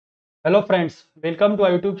Hello friends, welcome to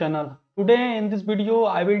our YouTube channel. Today in this video,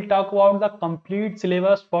 I will talk about the complete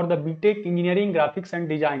syllabus for the B.TECH Engineering Graphics and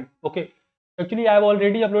Design. Okay, actually I have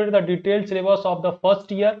already uploaded the detailed syllabus of the first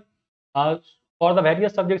year uh, for the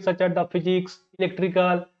various subjects such as the physics,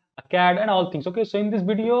 electrical, CAD and all things. Okay, so in this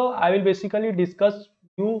video, I will basically discuss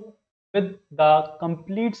you with the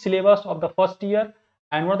complete syllabus of the first year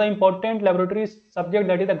and one of the important laboratory subject,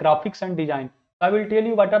 that is the graphics and design. I will tell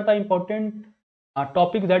you what are the important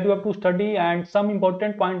topics that you have to study and some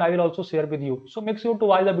important point I will also share with you. So make sure to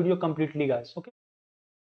watch the video completely, guys. Okay.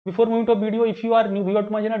 Before moving to a video, if you are new viewer to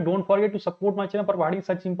my channel, don't forget to support my channel for providing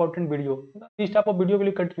such important video. This type of video will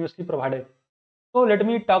be continuously provided. So let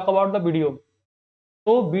me talk about the video.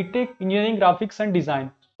 So B.TECH Engineering Graphics and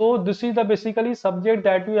Design. So this is the basically subject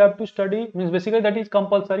that you have to study. Means basically that is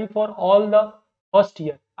compulsory for all the first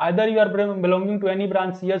year. Either you are belonging to any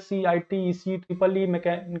branch, CSC, IT, EC, Triple E,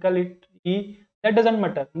 Mechanical E, that doesn't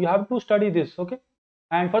matter. You have to study this. Okay.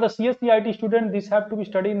 And for the CSC IT student, this have to be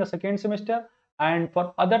studied in the second semester. And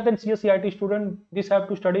for other than CSC IT student, this have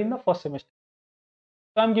to study in the first semester.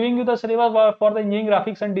 So I'm giving you the syllabus for the engineering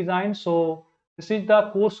graphics and design. So this is the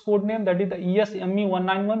course code name, that is the ESME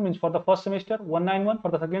 191, means for the first semester, 191 for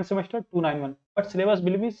the second semester, 291. But syllabus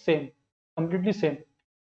will be same, completely same.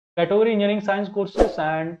 Category engineering science courses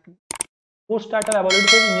and course title I've already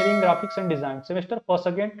said, engineering graphics and design. Semester first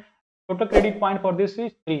again. Total credit point for this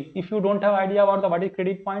is 3. If you don't have idea about the what is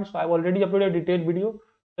credit point, so I've already uploaded a detailed video. You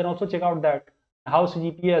can also check out that how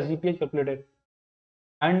GPA, SGPA is calculated.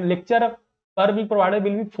 And lecture per week provided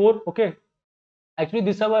will be 4. Okay, actually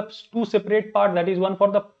this have two separate parts, that is one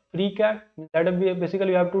for the free CAD, that will be basically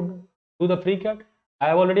you have to do the free CAD. I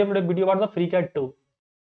have already uploaded a video about the free CAD too.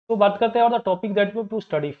 So बात करते हैं about the topic that you have to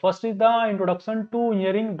study. First is the introduction to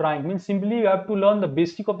engineering drawing, means simply you have to learn the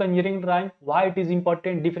basic of the engineering drawing, why it is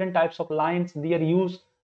important, different types of lines, their use,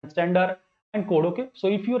 standard and code. Okay, so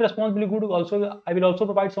if you are responsibly good, also I will also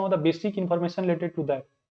provide some of the basic information related to that.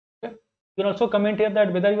 Okay, you can also comment here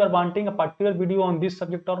that whether you are wanting a particular video on this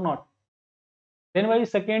subject or not. Then by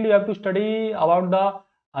second, you have to study about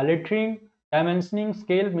the lettering, dimensioning,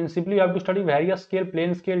 scale. Means simply you have to study various scale,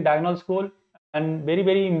 plane scale, diagonal scale, and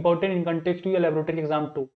very important in context to your laboratory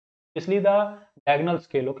exam too, especially the diagonal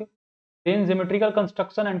scale. Okay. Then geometrical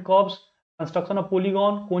construction and curves, construction of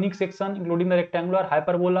polygon, conic section, including the rectangular,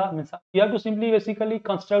 hyperbola. Means you have to simply basically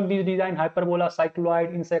construct these design: hyperbola,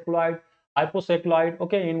 cycloid, incycloid, hypocycloid.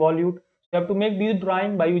 Okay, involute. You have to make these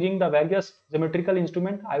drawing by using the various geometrical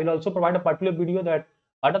instrument. I will also provide a particular video that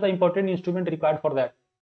what are the important instrument required for that.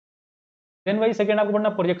 Then by second आपको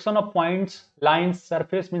पढ़ना projection of points, lines,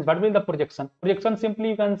 surface. Means what will the projection? Projection simply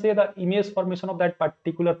you can say the image formation of that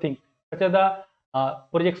particular thing. Such as the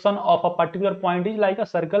projection of a particular point is like a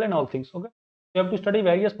circle and all things. Okay, you have to study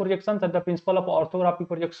various projections and the principle of orthographic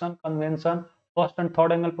projection, convention, first and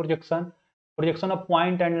third angle projection, projection of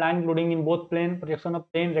point and line including in both plane, projection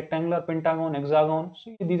of plane, rectangular, pentagon, hexagon.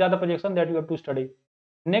 So these are the projections that you have to study.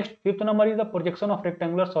 Next, fifth number is the projection of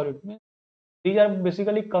rectangular solid. These are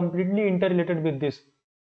basically completely interrelated with this.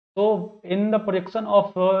 So in the projection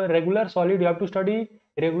of regular solid, you have to study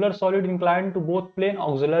regular solid inclined to both plane,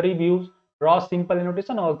 auxiliary views, draw simple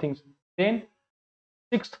annotation, all things. Then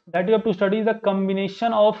sixth, that you have to study the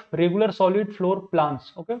combination of regular solid floor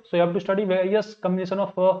plans. Okay, so you have to study various combination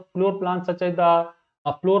of floor plans, such as the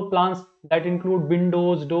floor plans that include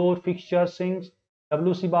windows, door, fixtures, sinks,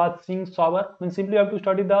 WC bath, sink, shower. I mean, simply you have to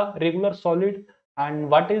study the regular solid and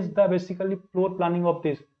what is the basically floor planning of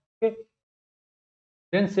this. Okay,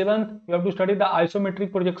 then seventh, you have to study the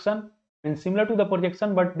isometric projection, means similar to the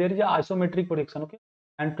projection but there is a isometric projection. Okay,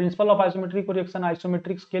 and principle of isometric projection,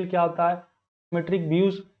 isometric scale क्या होता है, isometric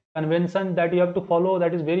views, convention that you have to follow,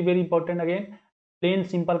 that is very important again, plane,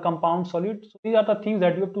 simple, compound, solid. So these are the things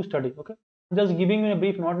that you have to study. Okay, just giving you a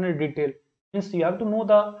brief, not in a detail. Means you have to know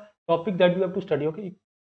the topic that you have to study. Okay,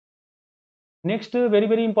 next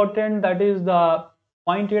very important, that is the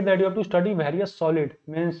point here, that you have to study various solid,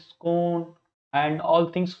 means cone and all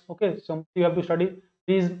things. Okay, so you have to study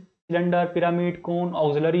these: cylinder, pyramid, cone,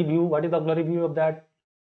 auxiliary view. What is the auxiliary view of that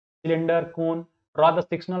cylinder, cone? Draw the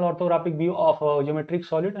sectional orthographic view of geometric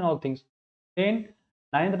solid and all things. Then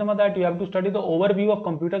ninth number, that you have to study the overview of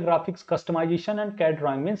computer graphics customization and CAD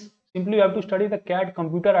drawing. Means simply you have to study the CAD,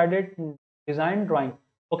 computer aided design drawing.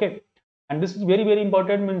 Okay, and this is very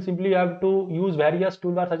important. Means simply you have to use various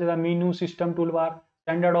toolbars such as the menu, system toolbar,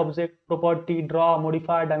 standard object, property, draw,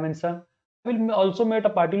 modify, dimension. I will also make a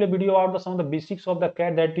particular video about some of the basics of the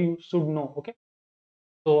CAD that you should know. Okay,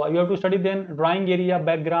 so you have to study then drawing area,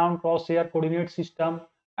 background, crosshair, coordinate system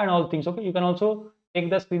and all things. Okay, you can also take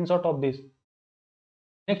the screenshot of this.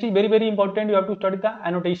 Next is very important, you have to study the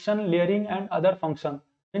annotation, layering and other functions.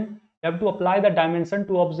 Then you have to apply the dimension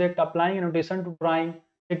to object, applying annotation to drawing,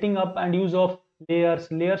 setting up and use of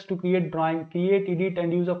layers to create drawing, create, edit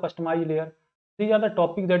and use of customized layer. These are the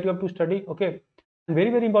topics that you have to study. Okay, and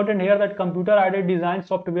very important here that computer aided design,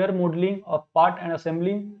 software modeling of part and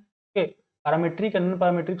assembling. Okay, parametric and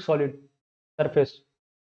non-parametric solid surface.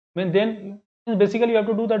 Then basically you have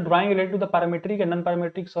to do the drawing related to the parametric and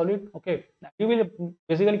non-parametric solid. Okay, you will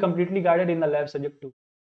basically completely guided in the lab subject 2.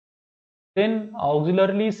 Then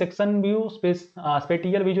auxiliary section view,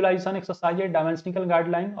 spatial visualization exercise, dimensional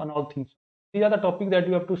guideline on all things. These are the topics that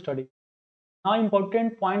you have to study. Now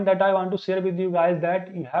important point that I want to share with you guys,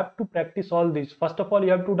 that you have to practice all this. First of all,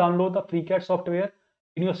 you have to download the FreeCAD software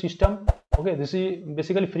in your system. Okay, this is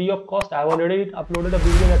basically free of cost. I have already uploaded a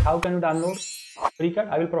video that how can you download FreeCAD.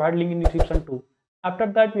 I will provide link in the description too. After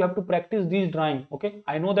that, you have to practice these drawing. Okay,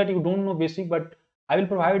 I know that you don't know basic, but I will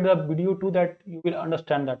provide the video too that you will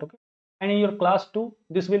understand that. Okay, and in your class too,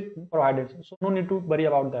 this will be provided, so no need to worry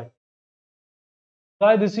about that.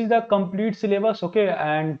 Guys, this is the complete syllabus. Okay,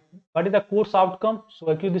 and what is the course outcome?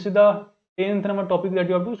 So actually this is the 10th number topic that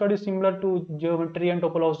you have to study, similar to geometry and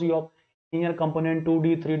topology of linear component,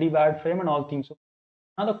 2D 3D wireframe and all things. So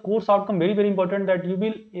now the course outcome, very important, that you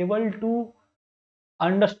will able to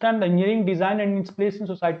understand the engineering design and its place in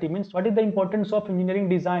society. Means what is the importance of engineering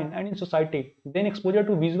design and in society. Then exposure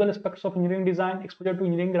to visual aspects of engineering design, exposure to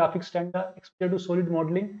engineering graphics standard, exposure to solid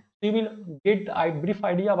modeling. So you will get a brief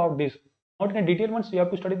idea about this. Not in a detailed ones, you have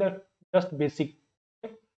to study the just basic.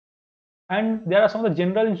 Okay? And there are some of the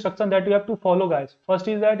general instructions that you have to follow, guys. First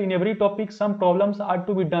is that in every topic some problems are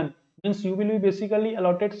to be done. Means you will be basically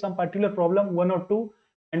allotted some particular problem, 1 or 2,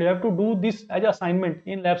 and you have to do this as assignment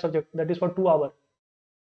in lab subject, that is for 2 hours.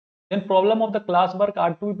 Then problem of the classwork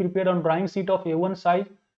are to be prepared on drawing sheet of A1 size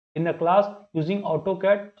in the class using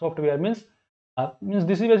AutoCAD software. Means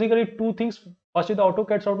this is basically 2 things. First is the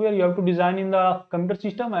AutoCAD software, you have to design in the computer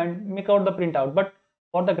system and make out the printout. But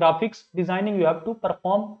for the graphics designing, you have to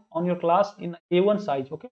perform on your class in A1 size.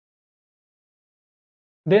 Okay.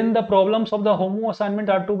 Then the problems of the homework assignment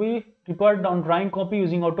are to be prepared on drawing copy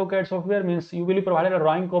using AutoCAD software. Means you will be provided a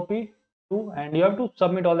drawing copy too, and you have to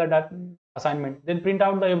submit all that assignment. Then print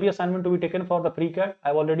out the every assignment to be taken for the FreeCAD.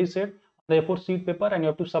 I've already said the A4 sheet paper, and you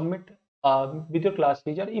have to submit with your class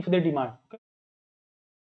teacher if they demand. Okay.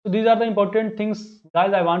 So these are the important things,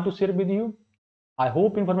 guys, I want to share with you. I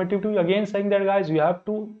hope informative to you. Again saying that, guys, you have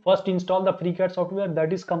to first install the FreeCAD software.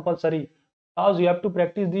 That is compulsory, because you have to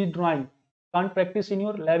practice this drawing. Can't practice in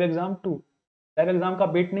your lab exam too. Lab exam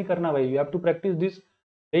का wait नहीं करना भाई. You have to practice this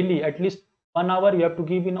daily, at least 1 hour you have to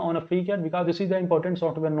give in on a FreeCAD, because this is the important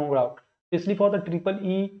software, no doubt. Especially for the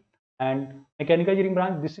EEE and mechanical engineering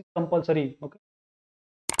branch, this is compulsory. Okay,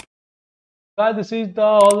 guys, this is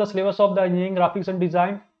all the syllabus of the engineering graphics and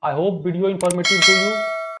design. I hope video informative to you.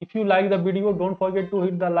 If you like the video, don't forget to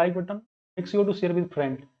hit the like button. Make sure to share with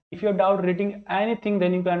friends. If you have doubt rating anything,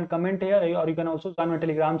 then you can comment here, or you can also join my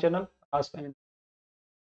Telegram channel. Ask anything.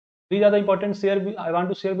 These are the important I want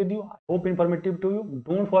to share with you. I hope informative to you.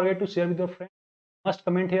 Don't forget to share with your friends. Must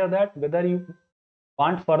comment here that whether you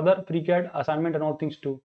want further FreeCAD assignment and all things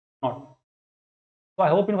too. Not. So I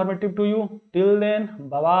hope informative to you. Till then,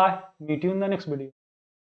 bye bye. Meet you in the next video.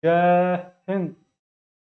 Jai Hind.